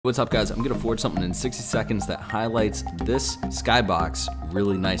What's up guys, I'm gonna forge something in 60 seconds that highlights this skybox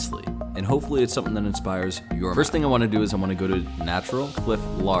really nicely. And hopefully it's something that inspires your. First thing I wanna do is I wanna go to natural, cliff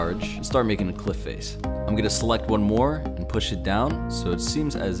large, and start making a cliff face. I'm gonna select one more and push it down so it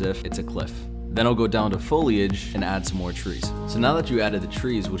seems as if it's a cliff. Then I'll go down to foliage and add some more trees. So now that you added the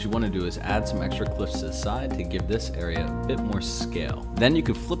trees, what you wanna do is add some extra cliffs to the side to give this area a bit more scale. Then you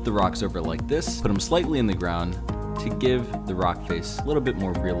can flip the rocks over like this, put them slightly in the ground, to give the rock face a little bit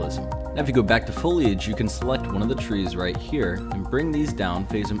more realism. Now if you go back to foliage, you can select one of the trees right here and bring these down,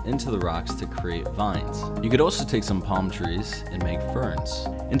 phase them into the rocks to create vines. You could also take some palm trees and make ferns.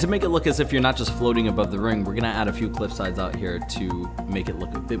 And to make it look as if you're not just floating above the ring, we're gonna add a few cliff sides out here to make it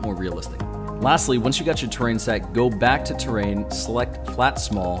look a bit more realistic. Lastly, once you got your terrain set, go back to terrain, select flat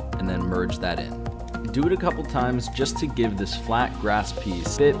small, and then merge that in. Do it a couple times just to give this flat grass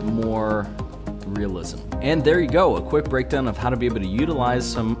piece a bit more realism. And there you go, a quick breakdown of how to be able to utilize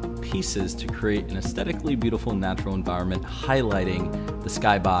some pieces to create an aesthetically beautiful natural environment highlighting the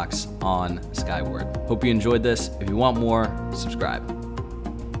skybox on Skyward. Hope you enjoyed this. If you want more, subscribe.